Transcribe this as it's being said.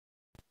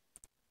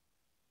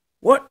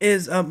What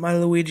is up, my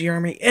Luigi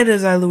army? It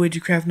is I,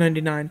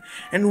 LuigiCraft99,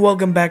 and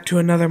welcome back to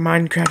another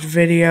Minecraft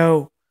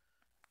video.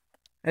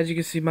 As you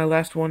can see, my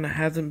last one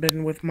hasn't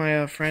been with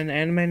my friend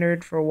Anime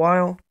Nerd for a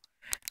while.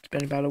 It's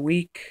been about a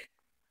week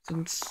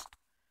since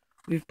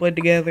we've played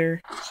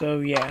together, so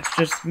yeah, it's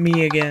just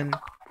me again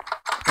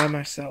by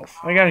myself.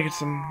 I gotta get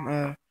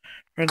some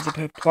friends to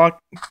play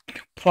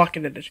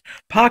Pocket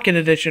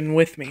Edition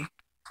with me.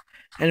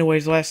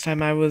 Anyways, last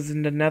time I was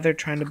in the Nether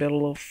trying to build a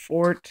little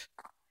fort.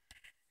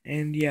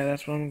 And yeah,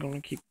 that's what I'm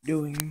going to keep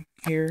doing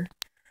here.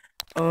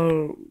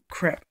 Oh,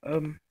 crap.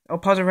 I'll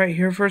pause it right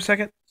here for a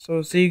second.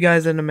 So, see you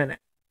guys in a minute.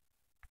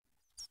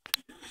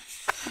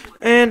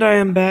 And I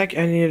am back.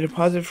 I needed to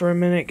pause it for a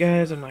minute,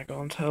 guys. I'm not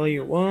going to tell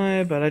you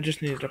why, but I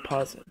just needed to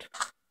pause it.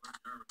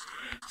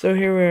 So,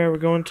 here we are. We're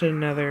going to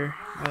Nether.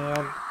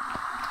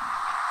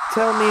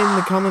 Tell me in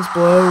the comments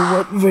below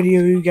what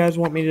video you guys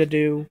want me to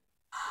do.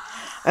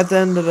 At the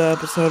end of the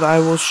episode, I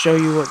will show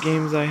you what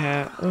games I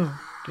have. Oh,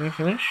 did I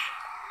finish?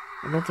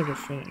 I don't think I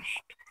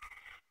finished.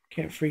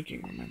 Can't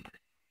freaking remember.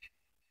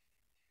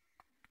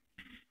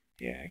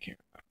 Yeah, I can't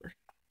remember.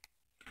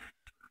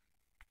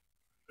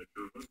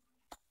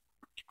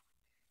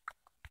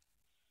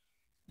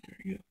 There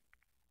we go.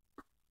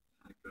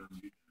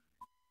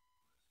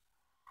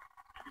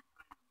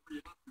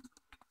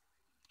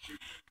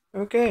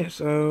 Okay,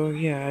 so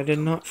yeah, I did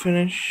not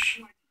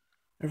finish.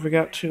 I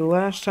forgot to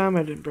last time.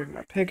 I didn't bring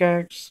my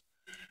pickaxe.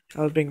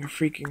 I was being a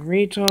freaking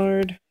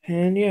retard.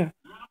 And yeah,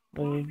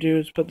 what I need to do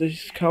is put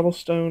these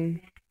cobblestone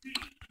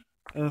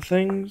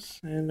things,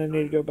 and I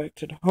need to go back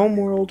to the home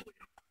world.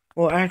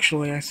 Well,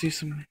 actually, I see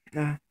some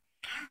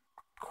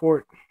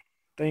quart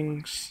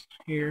things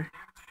here.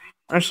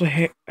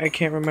 Actually, I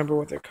can't remember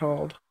what they're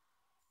called.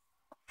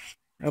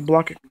 A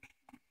block of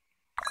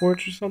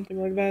quartz or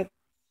something like that.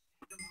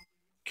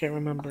 Can't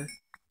remember.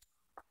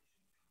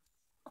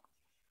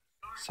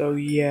 So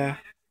yeah.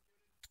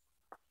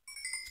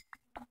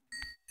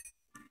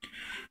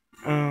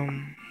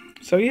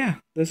 So yeah,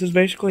 this is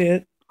basically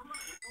it.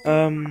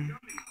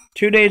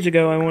 2 days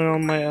ago I went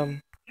on my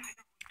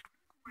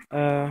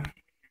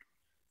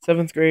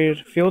 7th grade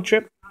field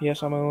trip.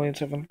 Yes, I'm only in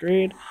 7th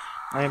grade.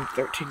 I am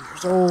 13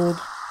 years old.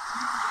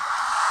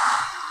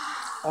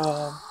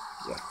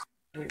 Yeah.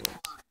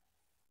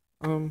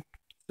 Anyway.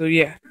 So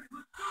yeah.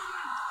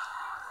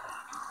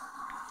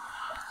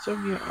 So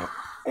yeah.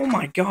 Oh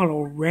my god,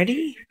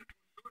 already?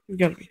 You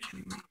gotta be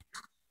kidding me.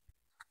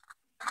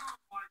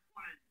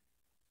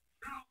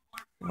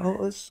 Well,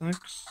 this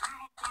sucks.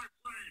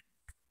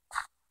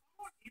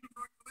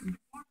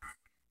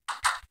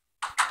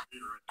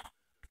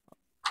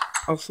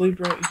 I'll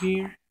sleep right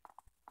here.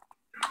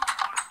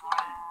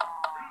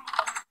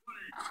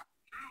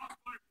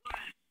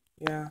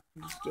 Yeah,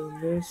 I'm just doing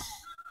this.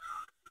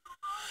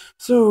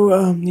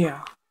 So,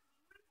 yeah.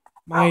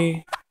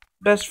 My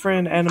best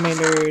friend, Anime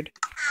Nerd,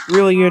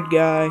 really good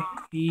guy.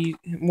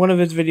 One of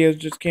his videos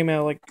just came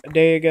out like a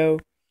day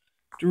ago.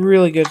 It's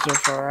really good so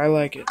far. I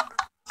like it.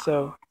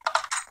 So,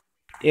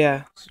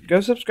 yeah. So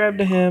go subscribe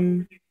to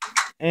him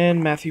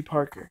and Matthew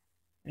Parker.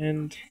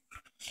 And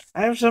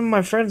I have some of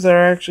my friends that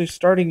are actually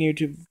starting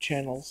YouTube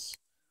channels.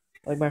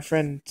 Like my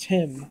friend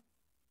Tim.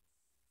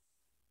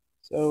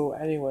 So,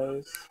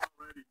 anyways.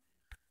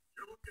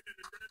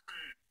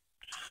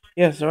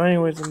 Yeah, so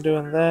anyways, I'm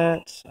doing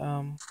that.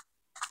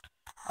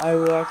 I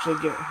will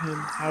actually get him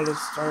how to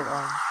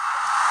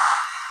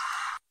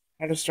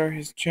start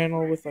his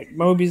channel with like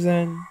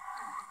Mobizen.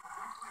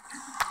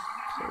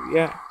 So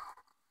yeah.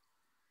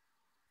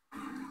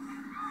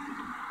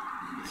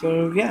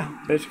 So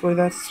yeah, basically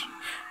that's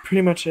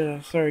pretty much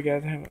it. Sorry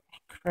guys,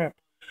 crap.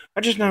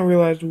 I just now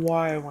realized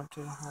why I went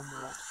to the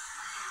homeworld.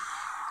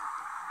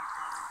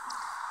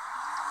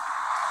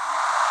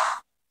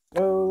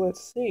 So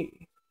let's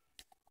see.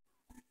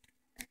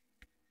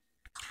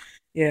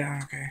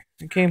 Yeah, okay.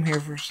 I came here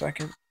for a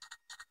second.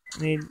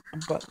 I need a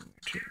button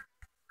or two.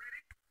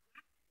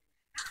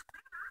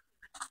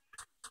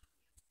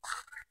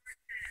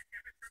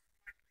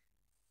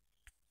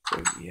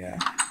 So yeah.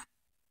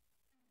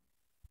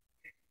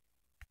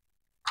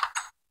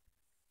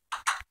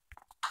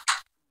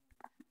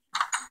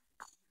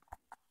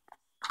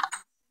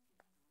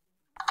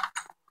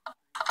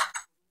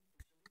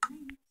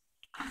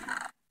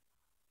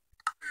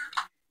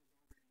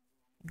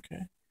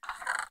 Okay.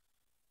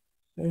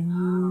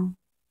 So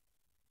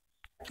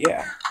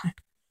yeah.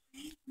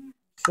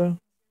 So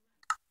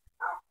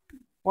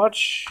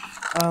watch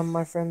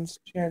my friends'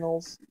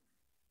 channels.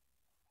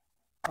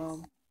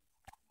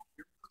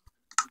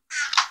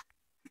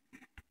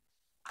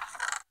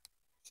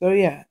 So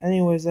yeah,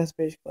 anyways, that's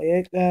basically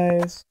it,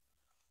 guys.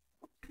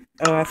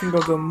 I think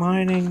I'll go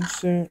mining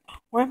soon.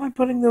 Why am I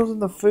putting those in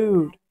the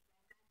food?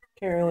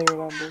 Can't really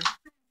remember.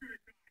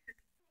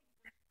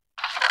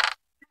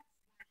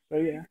 So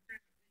yeah.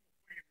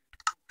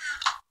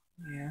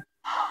 Yeah.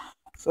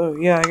 So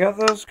yeah, I got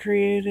those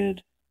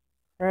created.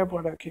 Crap,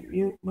 why do I keep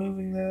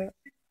moving that?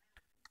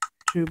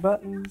 2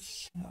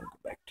 buttons. I'll go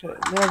back to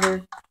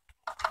Nether.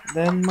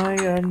 Then my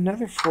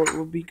Nether fort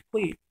will be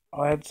complete.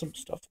 I'll add some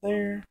stuff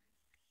there.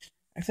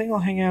 I think I'll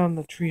hang out in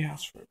the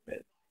treehouse for a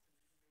bit.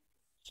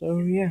 So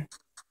yeah.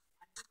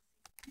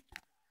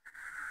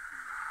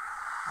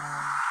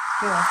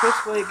 Yeah,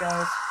 basically,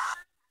 guys.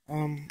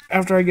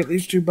 After I get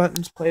these 2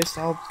 buttons placed,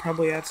 I'll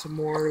probably add some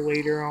more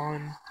later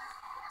on.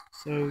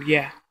 So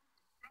yeah.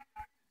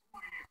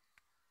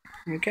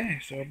 Okay,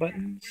 so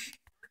buttons.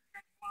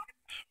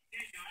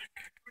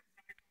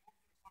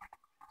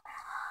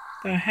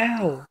 The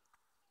hell?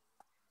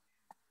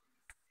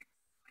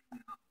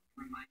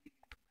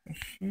 The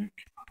fuck?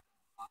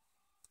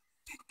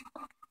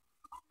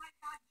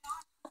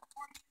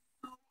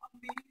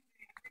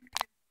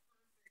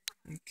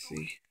 Let's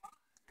see.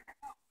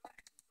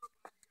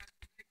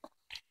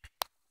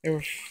 It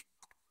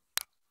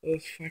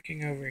was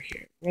fucking over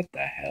here. What the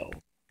hell?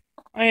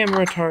 I am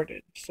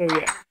retarded. So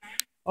yeah,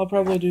 I'll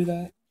probably do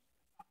that.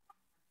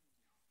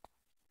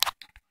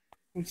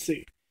 Let's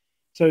see.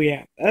 So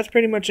yeah, that's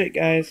pretty much it,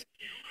 guys.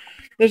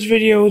 This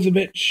video was a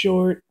bit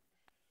short.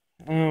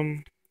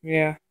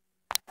 Yeah,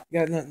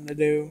 got nothing to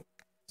do.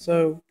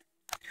 So,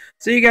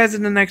 see you guys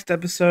in the next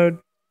episode.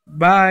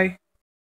 Bye.